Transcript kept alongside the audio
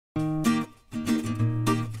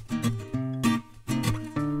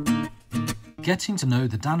Getting to know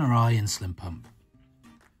the Dana-I Insulin Pump.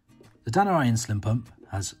 The Dana-I Insulin Pump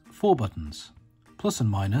has 4 buttons: plus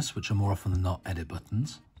and minus, which are more often than not edit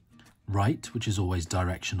buttons, right, which is always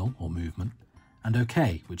directional or movement, and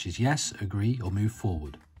OK, which is yes, agree or move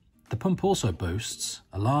forward. The pump also boasts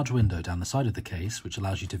a large window down the side of the case which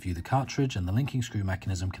allows you to view the cartridge and the linking screw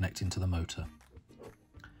mechanism connecting to the motor.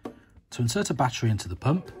 To insert a battery into the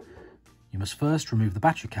pump, you must first remove the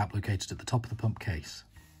battery cap located at the top of the pump case.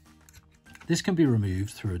 This can be removed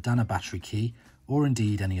through a Dana battery key or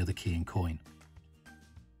indeed any other key and coin.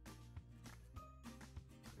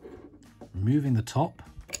 Removing the top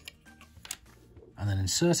and then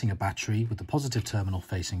inserting a battery with the positive terminal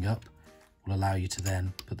facing up will allow you to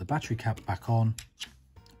then put the battery cap back on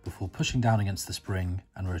before pushing down against the spring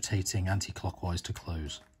and rotating anti-clockwise to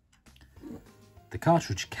close. The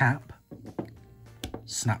cartridge cap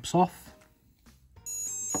snaps off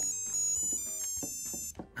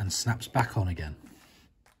and snaps back on again.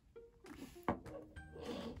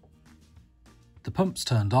 The pump's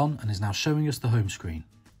turned on and is now showing us the home screen.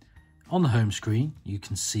 On the home screen, you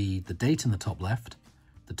can see the date in the top left,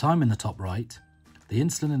 the time in the top right, the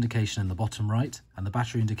insulin indication in the bottom right, and the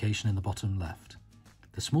battery indication in the bottom left.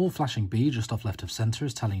 The small flashing B just off left of centre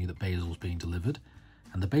is telling you that basal is being delivered,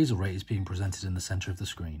 and the basal rate is being presented in the centre of the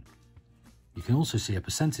screen. You can also see a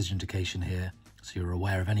percentage indication here, so you're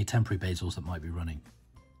aware of any temporary basals that might be running.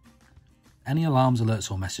 Any alarms, alerts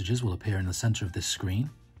or messages will appear in the centre of this screen.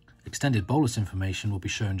 Extended bolus information will be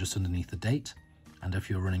shown just underneath the date, and if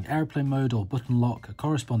you're running airplane mode or button lock, a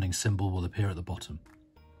corresponding symbol will appear at the bottom.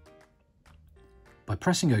 By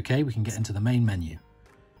pressing OK, we can get into the main menu.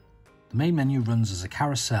 The main menu runs as a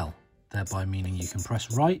carousel, thereby meaning you can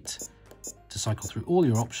press right to cycle through all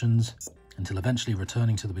your options until eventually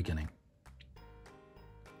returning to the beginning.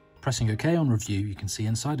 Pressing OK on review, you can see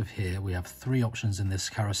inside of here we have 3 options in this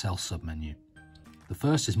carousel submenu. The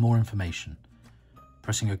first is more information.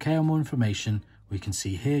 Pressing OK on more information, we can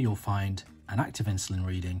see here you'll find an active insulin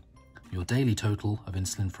reading, your daily total of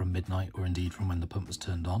insulin from midnight or indeed from when the pump was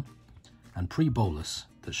turned on, and pre-bolus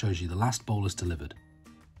that shows you the last bolus delivered.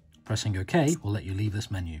 Pressing OK will let you leave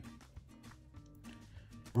this menu.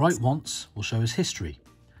 Right once will show us history.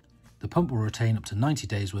 The pump will retain up to 90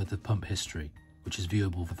 days worth of pump history, which is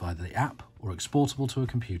viewable via the app or exportable to a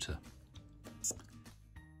computer.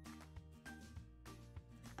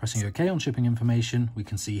 Pressing OK on shipping information, we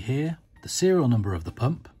can see here the serial number of the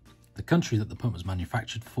pump, the country that the pump was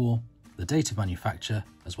manufactured for, the date of manufacture,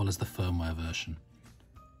 as well as the firmware version.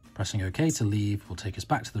 Pressing OK to leave will take us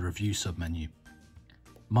back to the review submenu.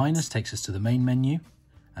 Minus takes us to the main menu,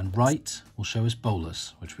 and right will show us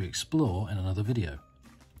bolus, which we explore in another video.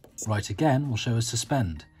 Right again will show us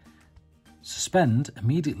suspend. Suspend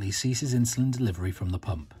immediately ceases insulin delivery from the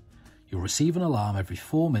pump. You'll receive an alarm every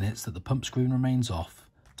 4 minutes that the pump screen remains off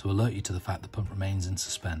to alert you to the fact the pump remains in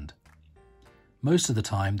suspend. Most of the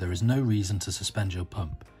time there is no reason to suspend your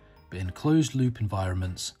pump, but in closed loop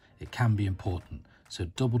environments it can be important, so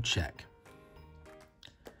double check.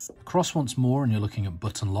 Across once more and you're looking at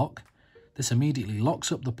button lock. This immediately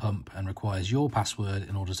locks up the pump and requires your password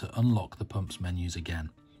in order to unlock the pump's menus again.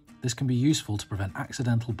 This can be useful to prevent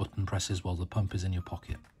accidental button presses while the pump is in your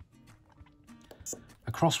pocket.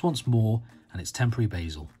 Across once more and it's temporary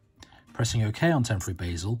basal. Pressing OK on temporary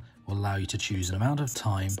basal will allow you to choose an amount of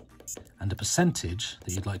time and a percentage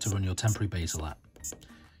that you'd like to run your temporary basal at.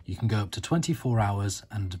 You can go up to 24 hours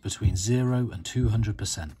and between 0 and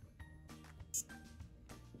 200%.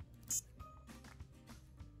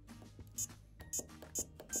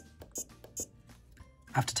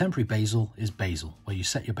 After temporary basal is basal, where you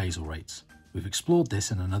set your basal rates. We've explored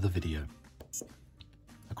this in another video.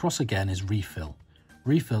 Across again is refill.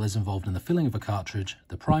 Refill is involved in the filling of a cartridge,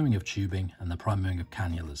 the priming of tubing, and the priming of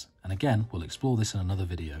cannulas. And again, we'll explore this in another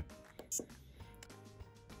video.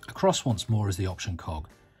 Across once more is the option cog.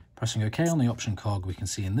 Pressing OK on the option cog, we can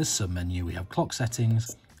see in this submenu we have clock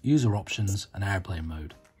settings, user options, and airplane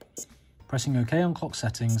mode. Pressing OK on clock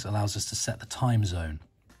settings allows us to set the time zone.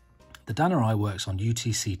 The Dana-I works on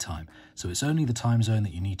UTC time, so it's only the time zone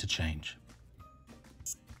that you need to change.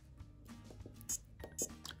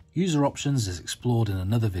 User options is explored in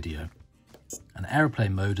another video. And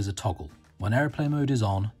airplane mode is a toggle. When airplane mode is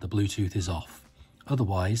on, the Bluetooth is off.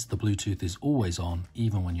 Otherwise, the Bluetooth is always on,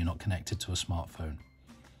 even when you're not connected to a smartphone.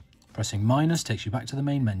 Pressing minus takes you back to the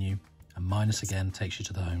main menu, and minus again takes you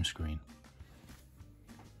to the home screen.